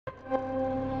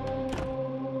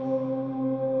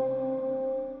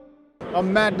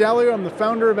I'm Matt Dalio. I'm the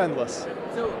founder of Endless.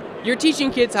 So you're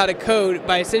teaching kids how to code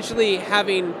by essentially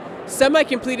having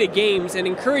semi-completed games and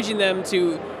encouraging them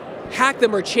to hack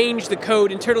them or change the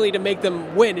code internally to make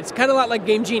them win. It's kind of a lot like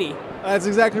Game Genie. That's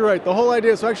exactly right. The whole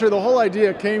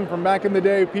idea came from back in the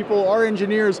day. Our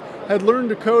engineers had learned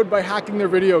to code by hacking their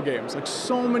video games. Like,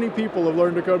 so many people have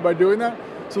learned to code by doing that.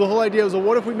 So the whole idea was, well,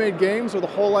 what if we made games? Or the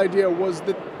whole idea was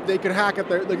that they could hack it.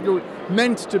 They were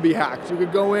meant to be hacked. You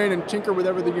could go in and tinker with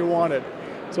everything you wanted.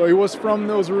 So it was from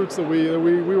those roots that we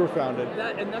were founded.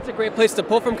 And that's a great place to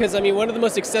pull from, because I mean, one of the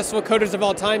most successful coders of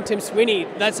all time, Tim Sweeney,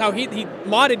 that's how he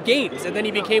modded games, and then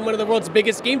he became one of the world's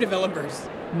biggest game developers.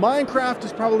 Minecraft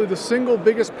is probably the single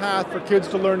biggest path for kids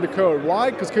to learn to code.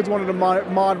 Why? Because kids wanted to mod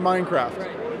Minecraft.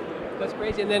 Right. That's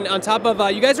crazy. And then on top of,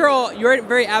 you're a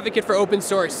very advocate for open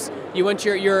source. You want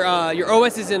your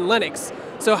OS is in Linux.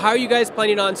 So how are you guys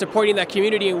planning on supporting that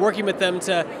community and working with them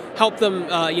to help them,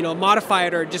 modify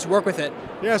it or just work with it?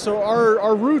 Yeah, so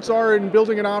our roots are in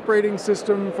building an operating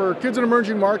system for kids in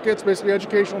emerging markets, basically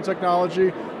educational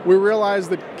technology. We realized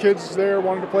that kids there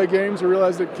wanted to play games. We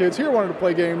realized that kids here wanted to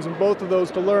play games, and both of those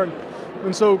to learn.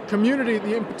 And so community,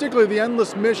 particularly the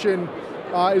Endless mission,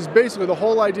 is basically the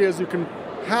whole idea is you can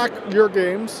hack your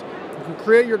games, you can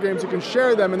create your games, you can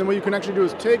share them, and then what you can actually do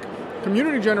is take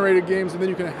community-generated games, and then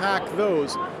you can hack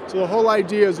those. So the whole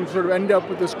idea is you sort of end up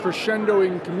with this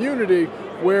crescendoing community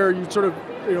where you sort of,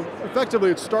 effectively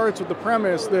it starts with the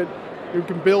premise that you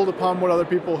can build upon what other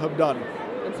people have done.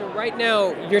 And so right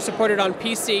now, you're supported on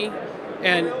PC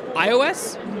and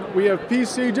iOS? We have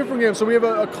PC, different games. So we have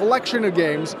a collection of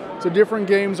games. So different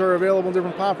games are available on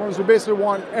different platforms. We basically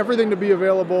want everything to be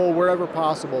available wherever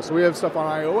possible. So we have stuff on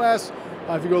iOS.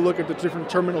 If you go look at the different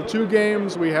Terminal 2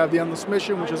 games, we have the Endless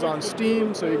Mission, which is on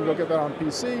Steam, so you can go get that on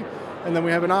PC. And then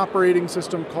we have an operating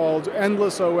system called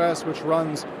Endless OS, which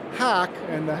runs Hack,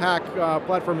 and the Hack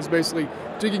platform is basically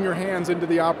digging your hands into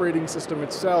the operating system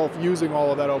itself using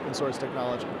all of that open source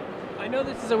technology. I know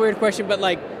this is a weird question, but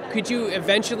could you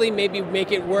eventually maybe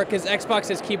make it work, because Xbox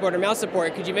has keyboard and mouse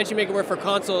support, could you eventually make it work for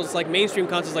consoles, like mainstream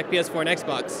consoles like PS4 and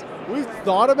Xbox? We've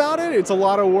thought about it. It's a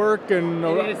lot of work, and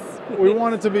we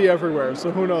want it to be everywhere,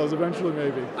 so who knows, eventually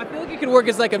maybe. I feel like it could work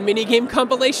as like a mini game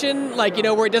compilation,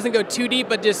 where it doesn't go too deep,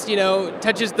 but just,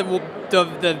 touches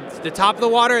the top of the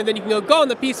water, and then you can go on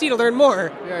the PC to learn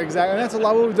more. Yeah, exactly, and that's a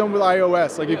lot what we've done with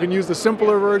iOS. You can use the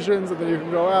simpler versions, and then you can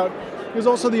go out. There's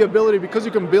also the ability, because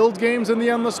you can build games in the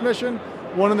Endless Mission,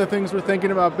 one of the things we're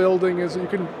thinking about building is you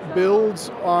can build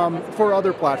for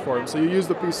other platforms. So you use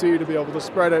the PC to be able to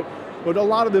spread it. But a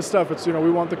lot of this stuff, it's,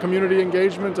 we want the community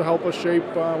engagement to help us shape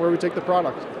where we take the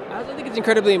product. I also think it's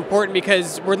incredibly important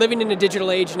because we're living in a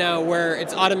digital age now where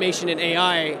it's automation and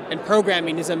AI and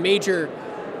programming is a major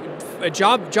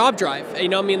job drive.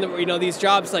 These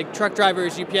jobs like truck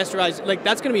drivers, UPS drivers,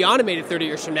 that's going to be automated 30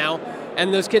 years from now.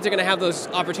 And those kids are going to have those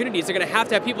opportunities. They're going to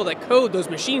have people that code those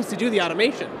machines to do the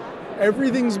automation.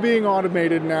 Everything's being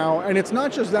automated now, and it's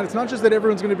not just that. It's not just that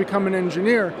everyone's going to become an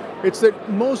engineer. It's that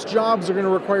most jobs are going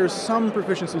to require some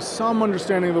proficiency, some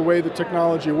understanding of the way the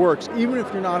technology works, even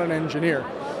if you're not an engineer.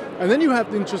 And then you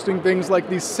have interesting things like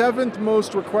the 7th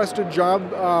most requested job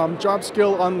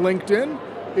skill on LinkedIn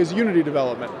is Unity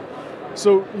development.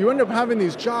 So you end up having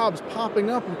these jobs popping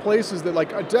up in places that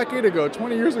a decade ago,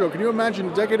 20 years ago, can you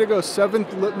imagine a decade ago,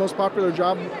 7th most popular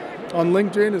job on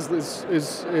LinkedIn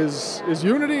is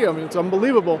Unity? I mean, it's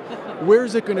unbelievable.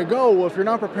 Where's it going to go? Well, if you're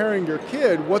not preparing your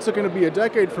kid, what's it going to be a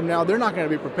decade from now? They're not going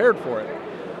to be prepared for it.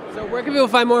 So where can people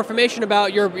find more information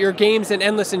about your games and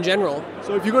Endless in general?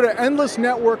 So if you go to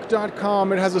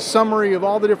endlessnetwork.com, it has a summary of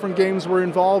all the different games we're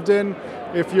involved in.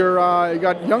 If you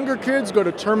got younger kids, go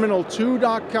to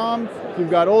terminal2.com. If you've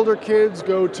got older kids,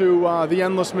 go to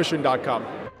theendlessmission.com.